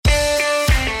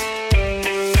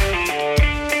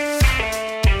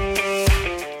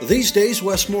These days,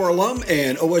 Westmore alum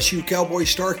and OSU Cowboy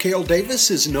star Cale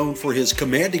Davis is known for his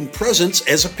commanding presence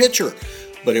as a pitcher,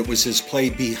 but it was his play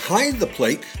behind the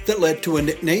plate that led to a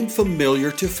nickname familiar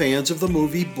to fans of the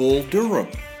movie Bull Durham.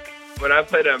 When I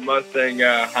played at Mustang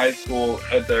High School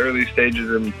at the early stages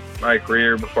of my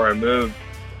career before I moved,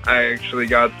 I actually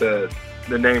got the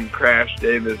name Crash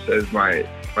Davis as my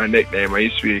nickname. I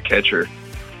used to be a catcher.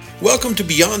 Welcome to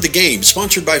Beyond the Game,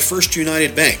 sponsored by First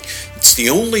United Bank. It's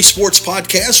the only sports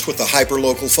podcast with a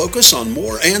hyper-local focus on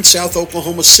Moore and South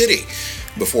Oklahoma City.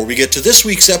 Before we get to this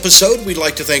week's episode, we'd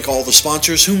like to thank all the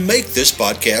sponsors who make this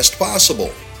podcast possible.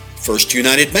 First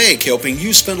United Bank, helping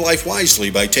you spend life wisely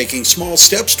by taking small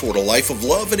steps toward a life of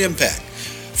love and impact.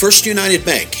 First United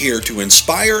Bank, here to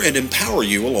inspire and empower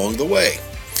you along the way.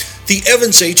 The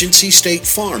Evans Agency State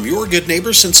Farm, your good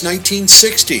neighbor since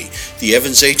 1960. The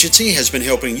Evans Agency has been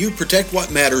helping you protect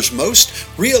what matters most,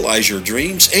 realize your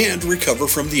dreams, and recover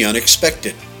from the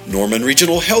unexpected. Norman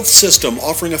Regional Health System,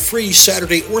 offering a free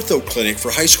Saturday ortho clinic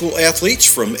for high school athletes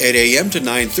from 8 a.m. to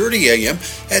 9:30 a.m.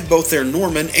 at both their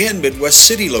Norman and Midwest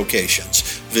City locations.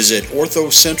 Visit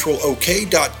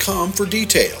orthocentralok.com for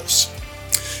details.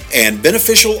 And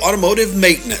Beneficial Automotive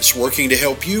Maintenance, working to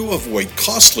help you avoid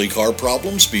costly car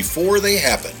problems before they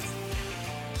happen.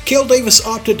 Cale Davis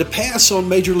opted to pass on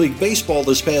Major League Baseball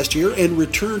this past year and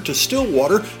returned to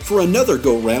Stillwater for another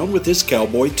go-round with his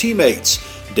Cowboy teammates.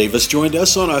 Davis joined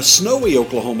us on a snowy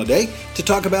Oklahoma day to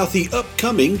talk about the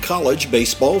upcoming college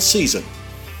baseball season.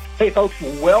 Hey folks,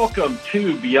 welcome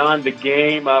to Beyond the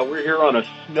Game. We're here on a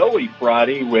snowy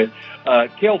Friday with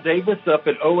Cale Davis up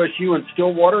at OSU in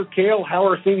Stillwater. Cale, how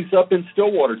are things up in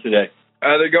Stillwater today?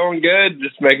 They're going good.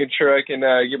 Just making sure I can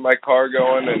get my car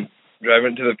going and drive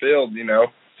into the field, you know.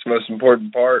 It's the most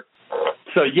important part.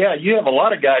 So, yeah, you have a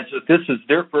lot of guys that this is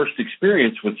their first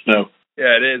experience with snow.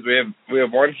 Yeah, it is. We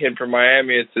have one kid from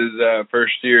Miami. It's his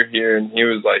first year here, and he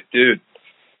was like, dude,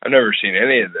 I've never seen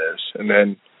any of this. And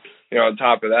then, you know, on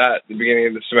top of that, at the beginning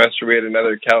of the semester, we had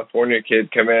another California kid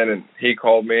come in, and he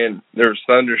called me, and there was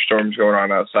thunderstorms going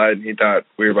on outside, and he thought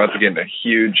we were about to get in a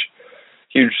huge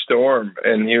storm.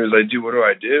 And he was like, dude, what do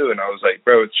I do? And I was like,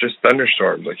 bro, it's just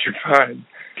thunderstorms. Like, you're fine.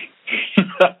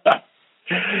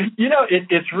 You know,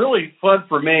 it's really fun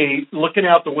for me looking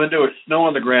out the window at snow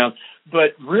on the ground,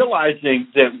 but realizing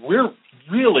that we're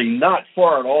really not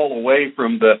far at all away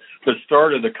from the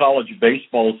start of the college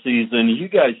baseball season. You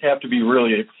guys have to be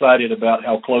really excited about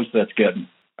how close that's getting.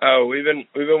 Oh, we've been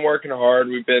working hard.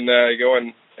 We've been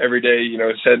going every day, you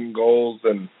know, setting goals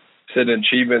and setting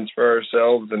achievements for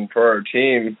ourselves and for our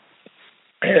team.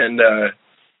 And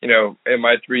you know, in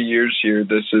my 3 years here,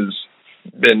 this has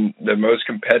been the most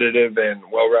competitive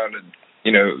and well-rounded,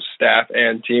 you know, staff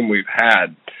and team we've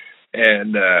had.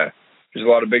 And there's a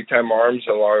lot of big-time arms,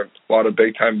 a lot of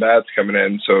big-time bats coming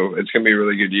in, so it's going to be a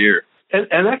really good year.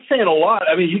 And that's saying a lot.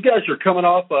 I mean, you guys are coming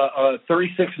off a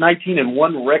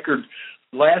 36-19-1 record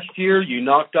last year. You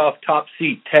knocked off top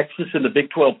seed Texas in the Big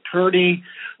 12 tourney.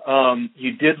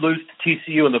 You did lose to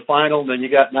TCU in the final, then you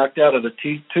got knocked out of the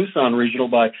Tucson Regional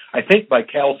by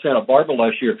Cal Santa Barbara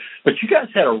last year. But you guys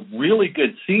had a really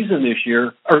good season this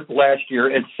year, or last year.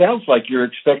 It sounds like you're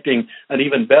expecting an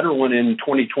even better one in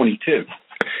 2022.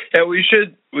 Yeah, we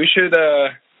should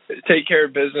take care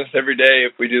of business every day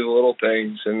if we do the little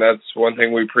things, and that's one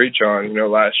thing we preach on. You know,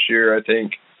 last year I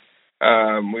think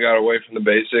we got away from the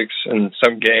basics in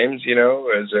some games, you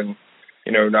know, as in,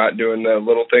 you know, not doing the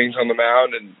little things on the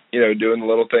mound and, you know, doing the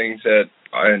little things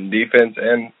in defense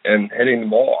and hitting the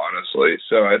ball, honestly.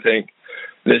 So I think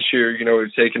this year, you know,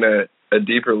 we've taken a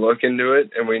deeper look into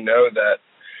it, and we know that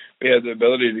we have the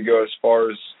ability to go as far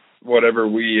as whatever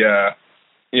we,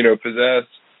 you know, possess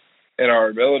in our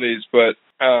abilities. But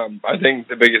I think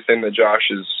the biggest thing that Josh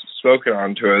has spoken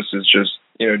on to us is just,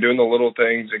 you know, doing the little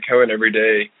things and coming every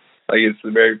day like it's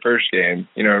the very first game.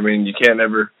 You know what I mean? You can't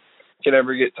ever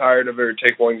get tired of it or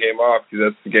take one game off, because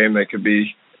that's the game that could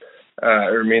be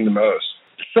or mean the most.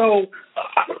 So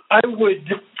I would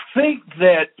think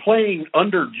that playing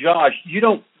under Josh,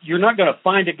 you're not going to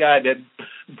find a guy that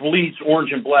bleeds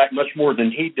orange and black much more than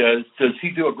he does. Does he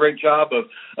do a great job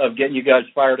of getting you guys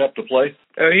fired up to play?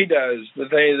 Oh, he does. The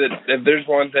thing is that if there's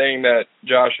one thing that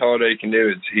Josh Holliday can do,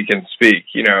 it's he can speak,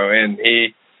 you know, and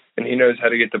he knows how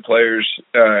to get the players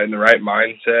in the right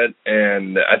mindset.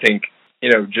 And I think, you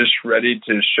know, just ready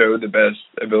to show the best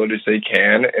abilities they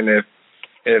can. And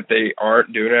if they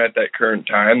aren't doing it at that current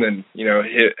time, then, you know,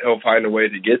 he'll find a way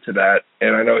to get to that.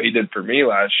 And I know he did for me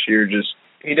last year. Just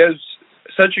he does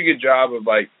such a good job of,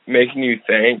 like, making you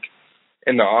think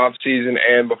in the off season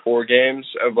and before games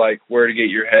of, like, where to get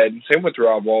your head. Same with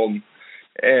Rob Walton.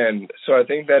 And so I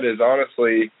think that is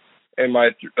honestly in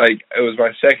it was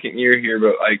my second year here,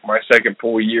 but like my second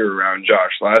full year around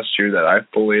Josh last year that I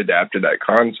fully adapted that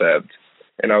concept,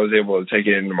 and I was able to take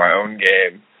it into my own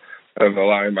game of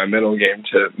allowing my mental game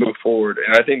to move forward.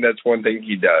 And I think that's one thing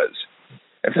he does,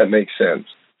 if that makes sense.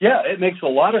 Yeah, it makes a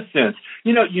lot of sense.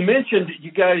 You know, you mentioned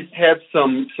you guys have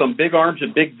some big arms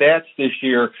and big bats this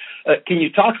year. Can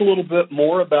you talk a little bit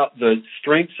more about the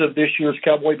strengths of this year's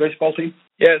Cowboy baseball team?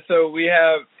 Yeah, so we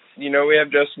have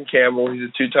Justin Campbell. He's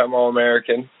a two-time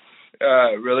All-American.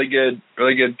 Really good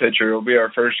pitcher. He'll be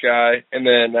our first guy. And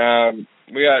then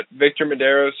we got Victor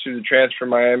Medeiros, who's a transfer from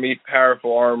Miami.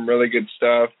 Powerful arm, really good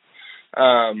stuff.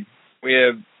 We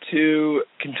have two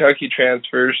Kentucky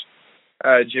transfers,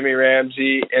 Jimmy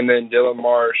Ramsey and then Dylan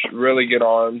Marsh, really good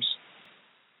arms.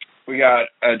 We got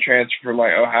a transfer from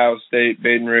Ohio State,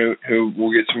 Baden Root, who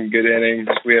will get some good innings.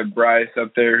 We have Bryce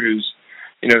up there who's,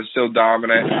 still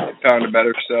dominant, found a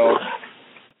better self.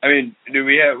 I mean,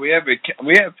 we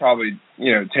have probably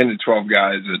 10 to 12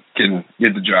 guys that can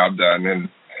get the job done, and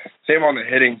same on the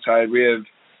hitting side. We have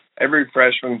every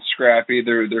freshman scrappy.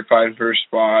 They're fighting for a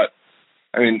spot.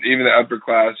 I mean, even the upper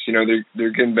class, they're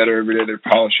getting better every day. They're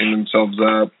polishing themselves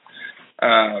up.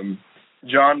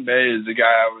 John Bay is the guy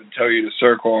I would tell you to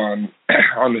circle on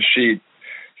the sheet.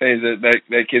 Saying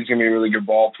that kid's gonna be a really good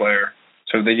ball player.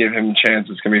 So if they give him a chance,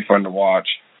 it's gonna be fun to watch.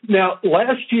 Now,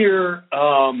 last year,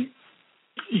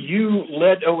 you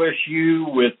led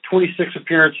OSU with 26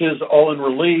 appearances, all in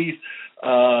relief.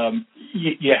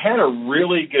 You had a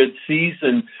really good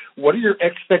season. What are your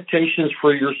expectations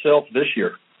for yourself this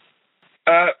year?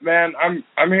 Man,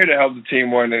 I'm here to help the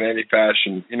team win in any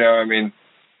fashion.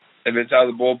 If it's out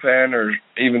of the bullpen or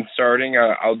even starting,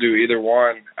 I'll do either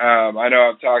one. I know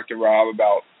I've talked to Rob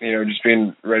about, just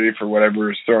being ready for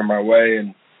whatever is thrown my way,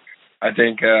 and I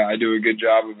think I do a good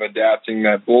job of adapting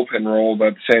that bullpen role, but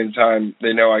at the same time,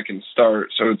 they know I can start.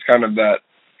 So it's kind of that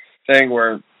thing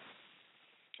where,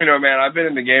 man, I've been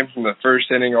in the game from the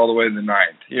first inning all the way to the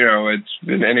ninth. It's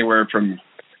been anywhere from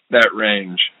that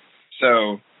range.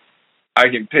 So I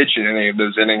can pitch in any of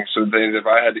those innings. So if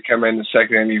I had to come in the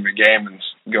second inning of a game and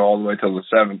go all the way till the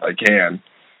seventh, I can,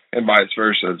 and vice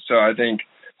versa. So I think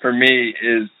for me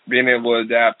is being able to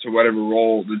adapt to whatever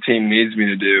role the team needs me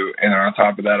to do, and on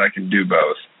top of that, I can do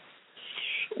both.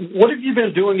 What have you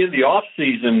been doing in the off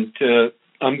season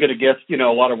I'm going to guess, a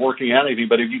lot of working out of you,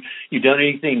 but have you done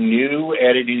anything new,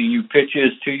 added any new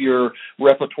pitches to your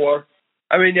repertoire?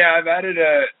 I mean, yeah,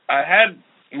 I had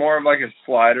more of like a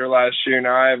slider last year.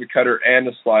 Now I have a cutter and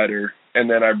a slider, and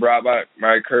then I brought back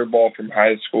my curveball from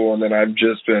high school, and then I've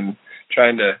just been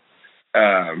trying to,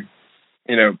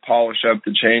 polish up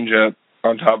the changeup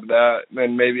on top of that, and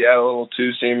then maybe add a little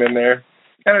two-seam in there,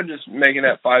 kind of just making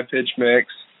that 5-pitch mix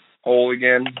whole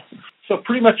again. So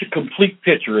pretty much a complete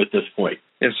pitcher at this point.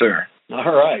 Yes, sir.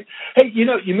 All right. Hey,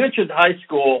 you mentioned high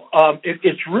school.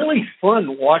 It's really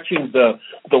fun watching the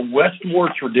Westmore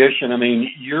tradition. I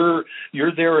mean, you're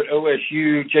there at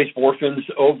OSU. Jace Borfin's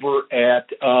over at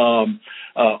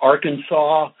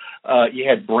Arkansas. You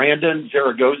had Brandon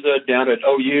Zaragoza down at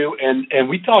OU, and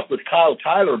we talked with Kyle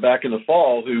Tyler back in the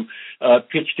fall, who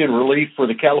pitched in relief for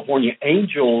the California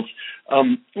Angels.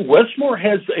 Westmore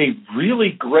has a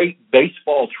really great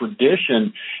baseball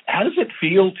tradition. How does it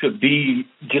feel to be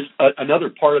just another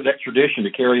part of that tradition,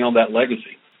 to carry on that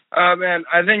legacy? Man,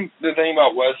 I think the thing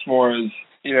about Westmore is,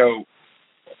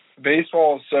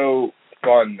 baseball is so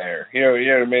fun there. You know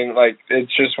what I mean? Like,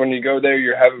 it's just when you go there,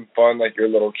 you're having fun like you're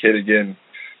a little kid again.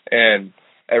 And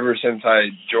ever since I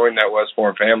joined that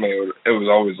Westmore family, it was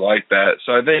always like that.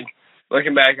 So I think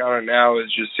looking back on it now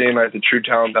is just seeing like the true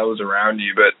talent that was around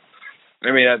you. But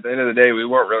I mean, at the end of the day, we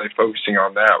weren't really focusing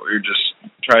on that. We were just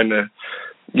trying to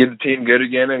get the team good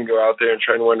again and go out there and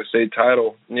try to win a state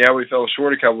title. And yeah, we fell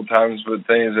short a couple of times, but the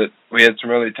thing is that we had some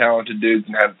really talented dudes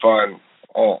and had fun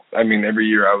every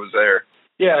year I was there.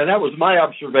 Yeah, and that was my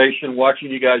observation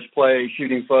watching you guys play,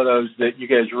 shooting photos, that you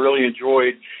guys really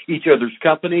enjoyed each other's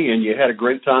company and you had a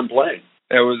great time playing.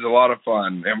 It was a lot of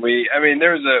fun. And we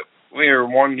were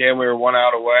one game, we were one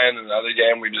out away, and another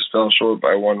game we just fell short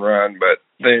by one run. But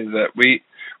things that we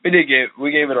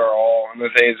gave it our all, and the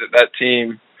things that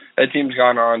team's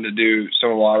gone on to do a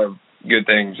lot of good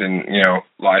things in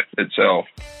life itself.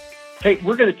 Hey,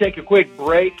 we're going to take a quick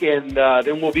break, and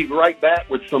then we'll be right back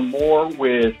with some more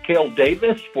with Cale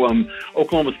Davis from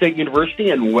Oklahoma State University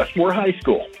and Westmore High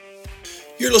School.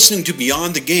 You're listening to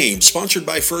Beyond the Game, sponsored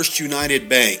by First United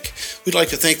Bank. We'd like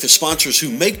to thank the sponsors who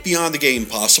make Beyond the Game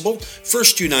possible.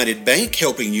 First United Bank,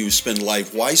 helping you spend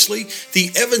life wisely.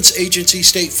 The Evans Agency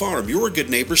State Farm, your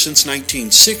good neighbor since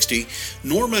 1960.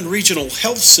 Norman Regional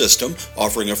Health System,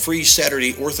 offering a free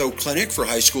Saturday ortho clinic for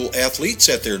high school athletes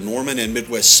at their Norman and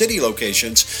Midwest City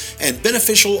locations. And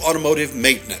Beneficial Automotive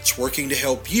Maintenance, working to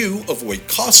help you avoid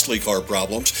costly car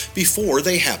problems before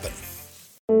they happen.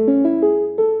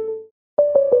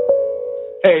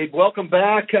 Hey, welcome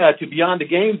back to Beyond the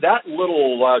Game. That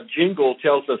little jingle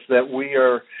tells us that we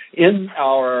are in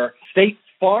our State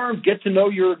Farm Get to Know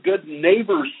Your Good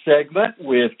Neighbors segment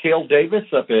with Cale Davis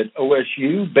up at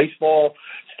OSU, baseball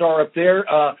star up there.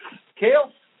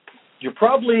 Cale, you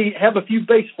probably have a few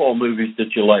baseball movies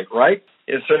that you like, right?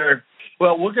 Yes, sir.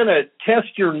 Well, we're going to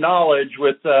test your knowledge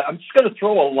with, I'm just going to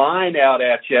throw a line out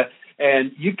at you,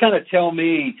 and you kind of tell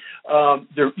me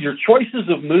your choices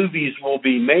of movies will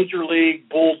be Major League,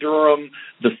 Bull Durham,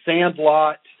 The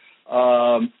Sandlot,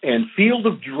 and Field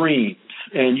of Dreams.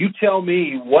 And you tell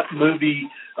me what movie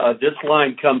this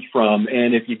line comes from.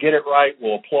 And if you get it right,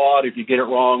 we'll applaud. If you get it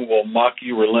wrong, we'll mock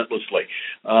you relentlessly.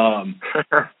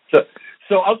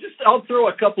 So I'll throw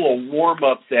a couple of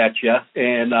warm-ups at you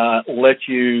and let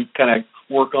you kind of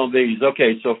work on these.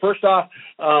 Okay, so first off,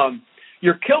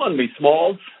 you're killing me,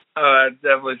 Smalls. It's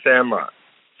definitely Sandlot.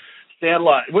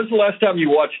 Sandlot. When's the last time you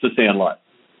watched The Sandlot?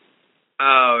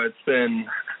 Oh, it's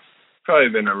probably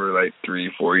been over like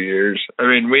 3-4 years. I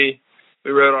mean, we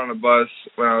rode on a bus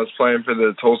when I was playing for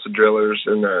the Tulsa Drillers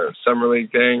in the summer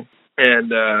league thing,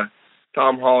 and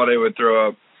Tom Holliday would throw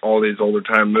up all these older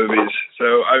time movies.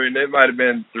 So, I mean, it might have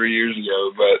been 3 years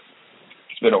ago, but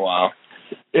it's been a while.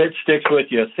 It sticks with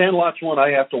you. Sandlot's one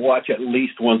I have to watch at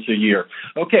least once a year.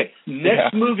 Okay,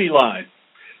 next movie line.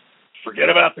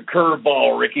 Forget about the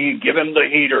curveball, Ricky. Give him the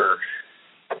heater.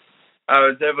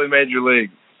 It's definitely Major League.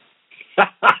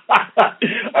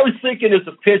 I was thinking as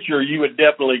a pitcher, you would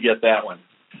definitely get that one.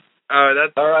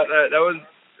 That's all right.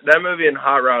 That movie and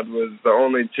Hot Rod was the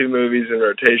only two movies in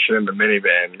rotation in the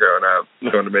minivan growing up,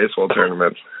 going to baseball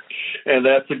tournaments. And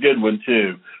that's a good one,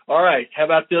 too. All right, how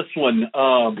about this one?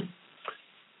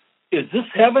 Is this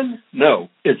heaven? No,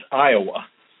 it's Iowa.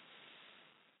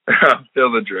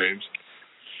 Field of Dreams.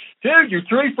 Dude, you're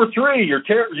 3 for 3.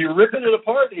 You're ripping it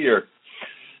apart here.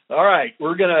 All right,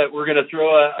 we're gonna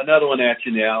throw another one at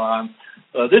you now.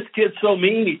 This kid's so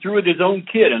mean he threw at his own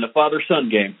kid in a father-son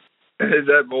game. Is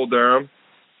that Bull Durham?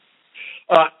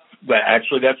 But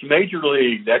actually, that's Major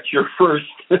League. That's your first.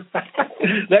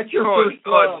 That's your first.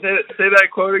 Say that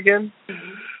quote again.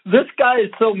 This guy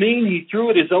is so mean he threw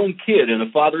at his own kid in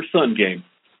a father-son game.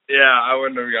 Yeah, I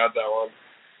wouldn't have got that one.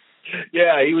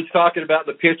 Yeah, he was talking about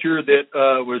the pitcher that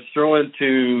was throwing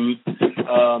to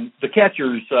the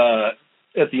catchers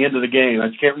at the end of the game. I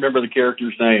just can't remember the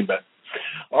character's name, but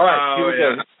all right, here we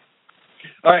go.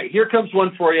 All right, here comes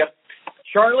one for you.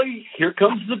 Charlie, here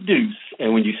comes the deuce,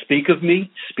 and when you speak of me,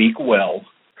 speak well.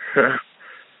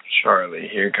 Charlie,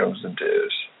 here comes the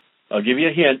deuce. I'll give you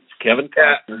a hint. It's Kevin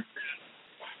Costner.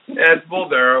 Yeah, it's Bull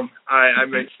Durham. I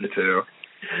mixed the two.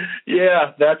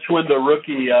 Yeah, that's when the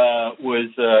rookie was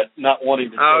not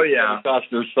wanting to take Kevin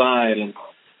Costner's side and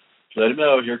let him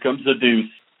know, here comes the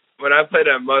deuce. When I played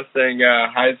at Mustang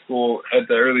High School at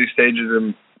the early stages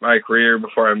of my career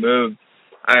before I moved,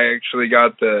 I actually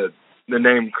got the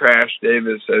name Crash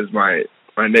Davis as my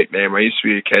nickname. I used to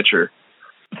be a catcher.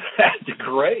 That's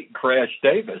great, Crash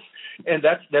Davis. And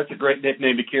that's a great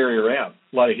nickname to carry around.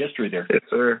 A lot of history there. Yes,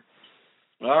 sir.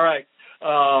 All right.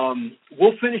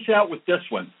 We'll finish out with this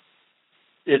one.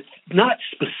 It's not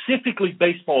specifically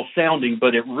baseball sounding,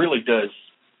 but it really does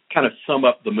kind of sum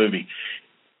up the movie.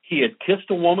 He had kissed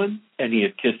a woman, and he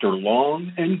had kissed her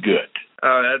long and good.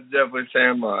 Oh, that's definitely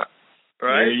Sandlot,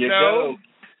 right? There you go.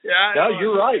 Yeah, no,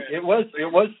 you're right. It was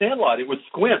Sandlot. It was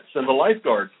Squints and the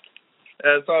lifeguard.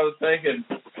 That's what I was thinking.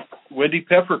 Wendy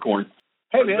Peppercorn.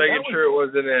 Hey, I was making sure it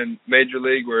wasn't in Major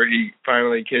League where he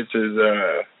finally kisses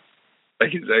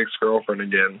his ex-girlfriend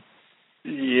again.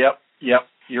 Yep,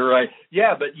 you're right.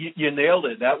 Yeah, but you nailed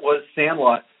it. That was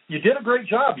Sandlot. You did a great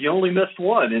job. You only missed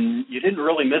one, and you didn't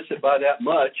really miss it by that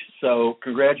much. So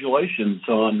congratulations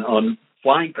on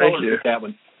flying colors with that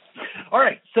one. All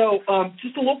right, so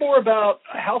just a little more about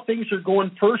how things are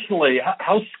going personally.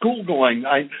 How's school going?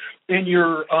 In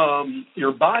your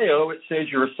bio, it says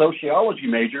you're a sociology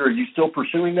major. Are you still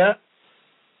pursuing that?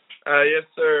 Yes,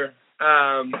 sir.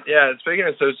 Speaking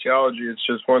of sociology, it's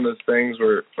just one of those things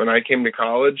where when I came to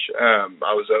college,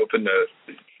 I was open to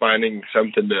finding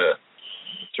something to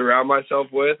surround myself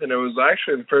with, and it was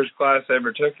actually the first class I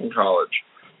ever took in college.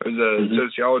 It was a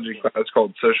sociology class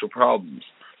called Social Problems.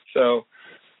 So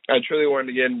I truly wanted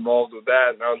to get involved with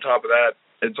that. And on top of that,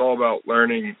 it's all about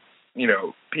learning,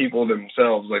 people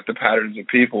themselves, like the patterns of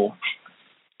people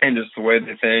and just the way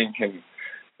they think and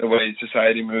the way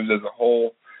society moves as a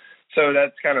whole. So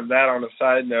that's kind of that on a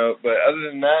side note. But other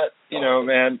than that,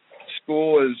 man,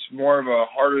 school is more of a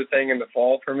harder thing in the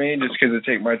fall for me just because I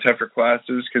take my tougher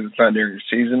classes because it's not during the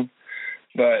season.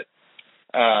 But,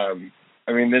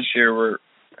 this year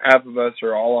half of us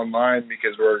are all online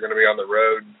because we're going to be on the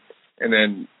road. And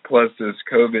then plus this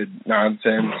COVID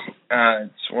nonsense,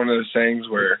 it's one of those things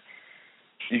where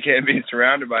you can't be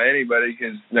surrounded by anybody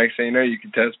because next thing you know, you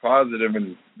can test positive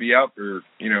and be out for,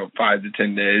 5 to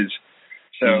 10 days.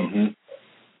 So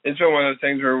It's been one of those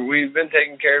things where we've been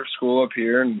taking care of school up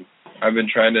here, and I've been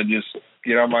trying to just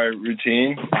get on my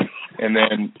routine. And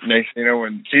then next thing you know,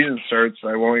 when season starts,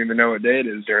 I won't even know what day it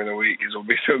is during the week because we'll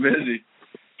be so busy.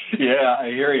 Yeah, I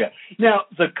hear you. Now,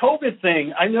 the COVID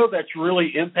thing, I know that's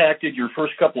really impacted your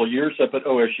first couple of years up at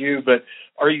OSU, but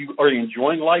are you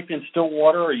enjoying life in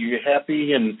Stillwater? Are you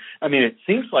happy? And, it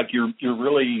seems like you're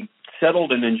really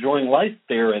settled and enjoying life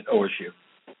there at OSU.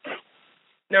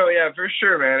 No, yeah, for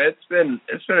sure, man. It's been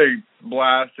a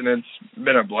blast, and it's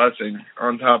been a blessing.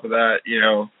 On top of that,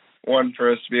 one,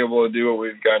 for us to be able to do what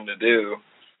we've gotten to do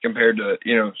compared to,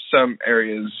 some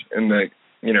areas in the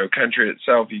country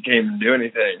itself, you can't even do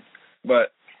anything.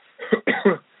 But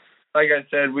like I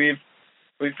said, we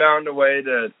found a way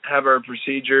to have our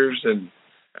procedures and,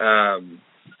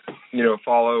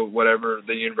 follow whatever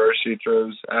the university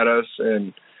throws at us.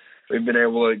 And we've been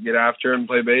able to get after and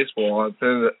play baseball. At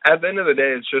the end of the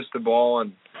day, it's just the ball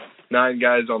and 9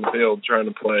 guys on the field trying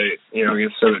to play,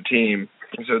 against another team.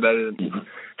 And so that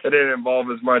didn't involve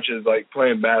as much as like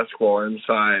playing basketball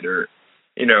inside or,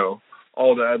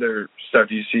 all the other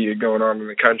stuff you see going on in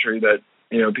the country that,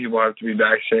 people have to be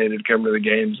vaccinated to come to the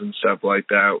games and stuff like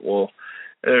that. Well,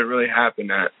 it didn't really happen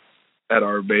at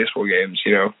our baseball games,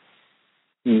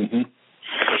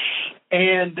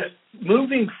 And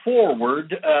moving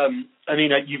forward,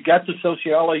 you've got the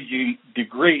sociology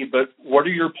degree, but what are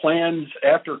your plans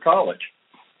after college?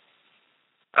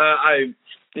 Man,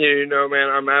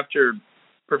 I'm after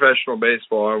professional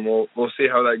baseball, and we'll see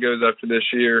how that goes after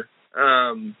this year.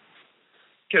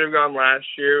 Could have gone last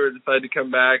year. I decided to come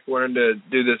back. Wanted to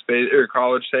do this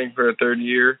college thing for a third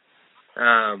year.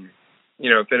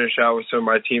 Finish out with some of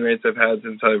my teammates I've had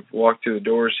since I've walked through the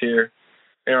doors here.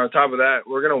 And on top of that,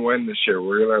 we're gonna win this year.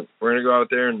 We're gonna go out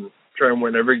there and try and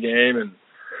win every game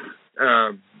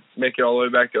and make it all the way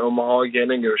back to Omaha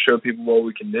again and go show people what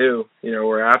we can do.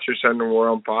 We're after something, we're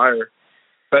on fire.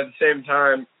 But at the same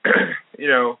time,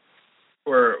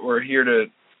 we're here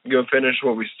to go finish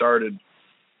what we started.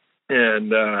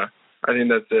 And I think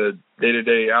that's a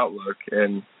day-to-day outlook,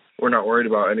 and we're not worried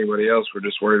about anybody else. We're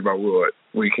just worried about what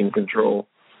we can control.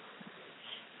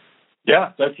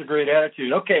 Yeah, that's a great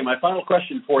attitude. Okay, my final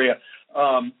question for you.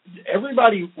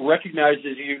 Everybody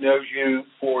recognizes you, knows you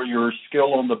for your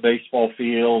skill on the baseball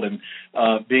field and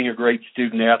being a great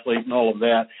student athlete and all of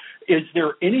that. Is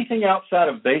there anything outside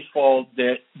of baseball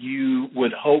that you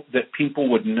would hope that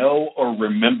people would know or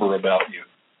remember about you?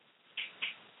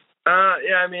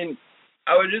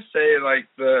 I would just say like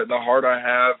the heart I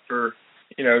have for,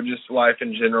 just life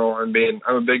in general and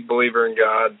I'm a big believer in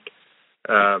God,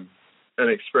 and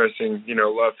expressing,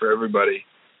 love for everybody.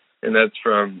 And that's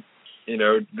from,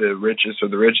 the richest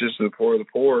of the richest to the poor of the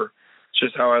poor. It's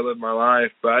just how I live my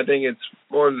life. But I think it's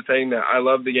more of the thing that I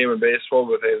love the game of baseball,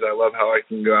 but things I love how I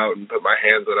can go out and put my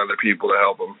hands on other people to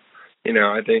help them.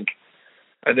 I think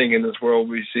in this world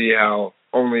we see how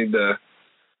only the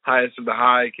highest of the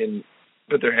high can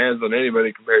put their hands on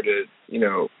anybody compared to,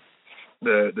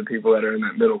 the people that are in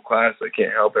that middle class that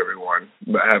can't help everyone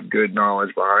but have good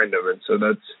knowledge behind them. And so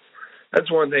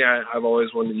that's one thing I've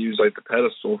always wanted to use like the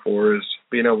pedestal for, is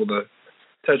being able to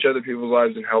touch other people's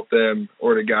lives and help them,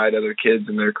 or to guide other kids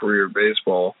in their career of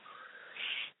baseball.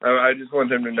 I just want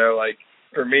them to know, like,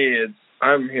 for me,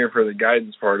 I'm here for the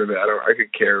guidance part of it. I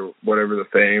could care whatever the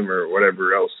fame or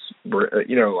whatever else,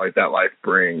 like that life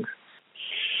brings.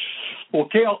 Well,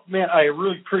 Cale, man, I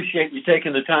really appreciate you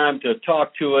taking the time to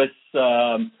talk to us.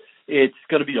 It's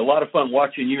going to be a lot of fun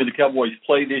watching you and the Cowboys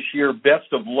play this year.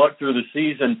 Best of luck through the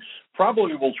season.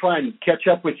 Probably we'll try and catch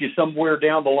up with you somewhere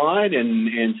down the line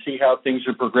and see how things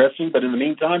are progressing. But in the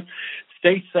meantime,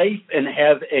 stay safe and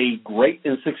have a great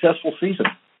and successful season.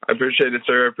 I appreciate it,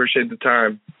 sir. I appreciate the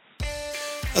time.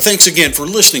 Thanks again for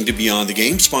listening to Beyond the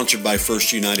Game, sponsored by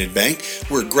First United Bank.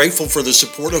 We're grateful for the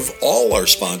support of all our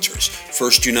sponsors.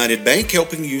 First United Bank,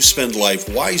 helping you spend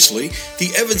life wisely. The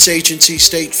Evans Agency,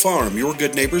 State Farm, your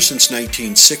good neighbor since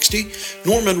 1960.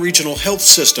 Norman Regional Health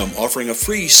System, offering a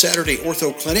free Saturday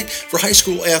ortho clinic for high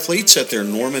school athletes at their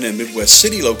Norman and Midwest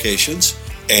City locations.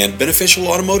 And Beneficial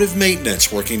Automotive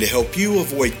Maintenance, working to help you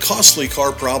avoid costly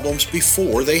car problems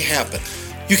before they happen.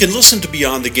 You can listen to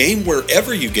Beyond the Game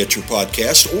wherever you get your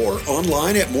podcast or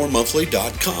online at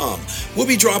moremonthly.com. We'll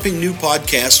be dropping new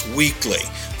podcasts weekly.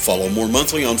 Follow More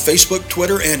Monthly on Facebook,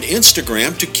 Twitter, and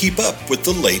Instagram to keep up with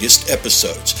the latest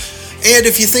episodes. And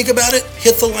if you think about it,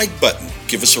 hit the like button.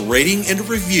 Give us a rating and a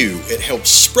review. It helps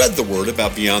spread the word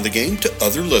about Beyond the Game to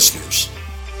other listeners.